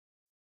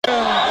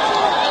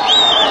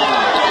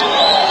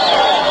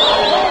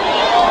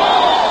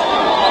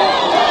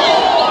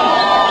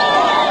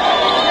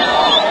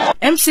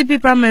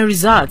MCP primary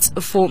results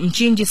for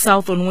Mchinji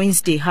South on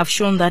Wednesday have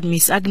shown that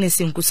Ms. Agnes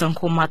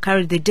Nkusankoma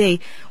carried the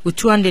day with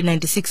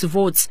 296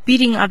 votes,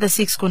 beating other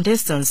 6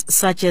 contestants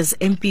such as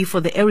MP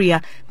for the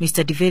area,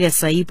 Mr. Diveria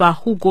Saiba,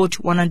 who got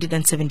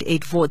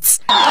 178 votes.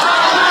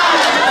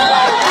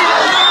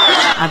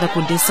 Other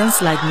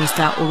contestants like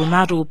Mr.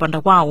 Oronato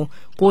Pandawao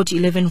got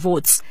 11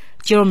 votes,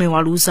 Jerome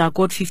Walusa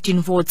got 15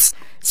 votes,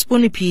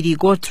 Spuni Pidi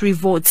got 3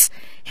 votes,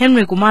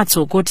 Henry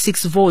Kumatso got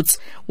 6 votes,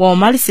 while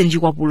Malisen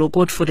Jigwapulo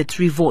got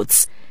 43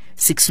 votes.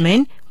 6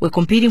 men were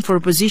competing for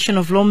a position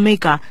of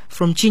lawmaker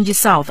from Chinji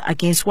South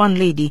against one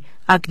lady,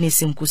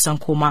 Agnes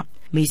Nkusankoma.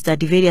 Mr.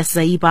 Diveria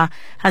Saiba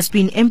has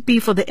been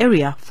MP for the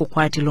area for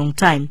quite a long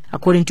time.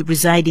 According to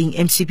presiding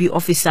MCP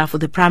officer for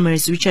the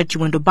primaries, Richard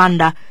Chiwendo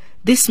Banda,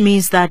 this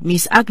means that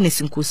Ms.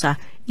 Agnes Nkusa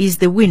is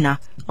the winner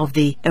of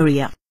the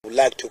area. I would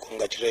like to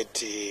congratulate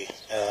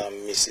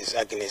Mrs.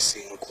 Agnes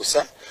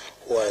Nkusa,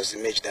 who was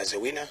emerged as a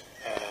winner.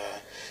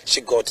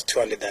 She got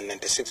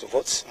 296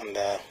 votes, and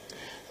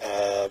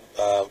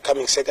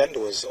coming second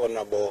was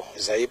Honorable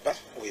Zaiba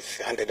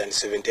with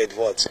 178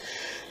 votes.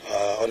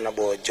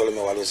 Honorable Jolome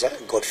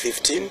Waluza got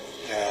 15.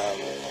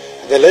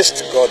 The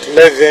rest got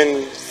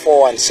 11,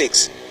 4, and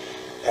 6.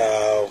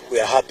 We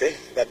are happy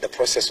that the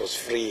process was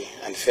free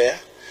and fair.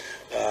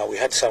 We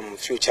had some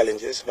few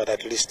challenges, but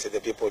at least the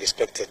people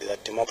respected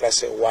that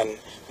democracy, one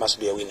must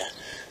be a winner.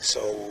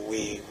 So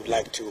we would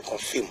like to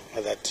confirm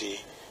that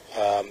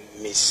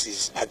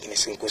Mrs.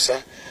 Agnes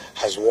Nkusa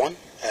has won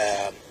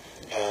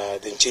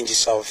the Chinji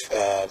South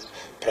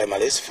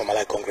primaries for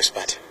Malawi Congress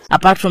Party.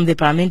 Apart from the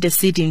parliamentary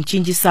seat in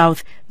Chinji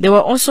South, there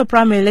were also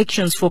primary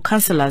elections for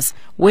councillors,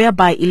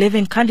 whereby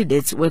 11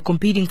 candidates were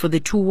competing for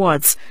the 2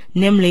 wards,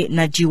 namely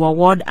Najiwa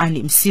Ward and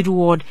Msiru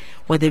Ward,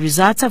 where the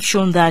results have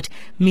shown that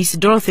Ms.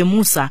 Dorothy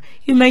Musa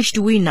emerged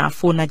winner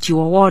for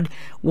Najiwa Ward,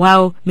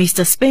 while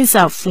Mr.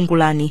 Spencer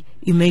Fungulani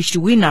emerged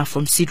winner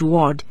from Msiru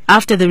Ward.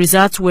 After the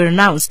results were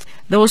announced,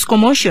 there was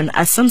commotion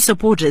as some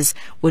supporters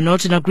were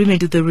not in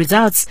agreement with the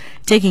results,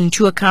 taking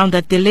into account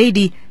that the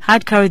lady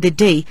had carried the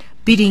day,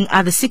 beating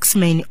other 6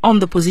 men on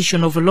the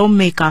position of a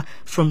lawmaker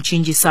from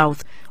Chinji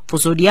South. For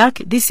Zodiac,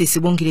 this is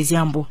Sibongile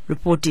Ziambo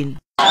reporting.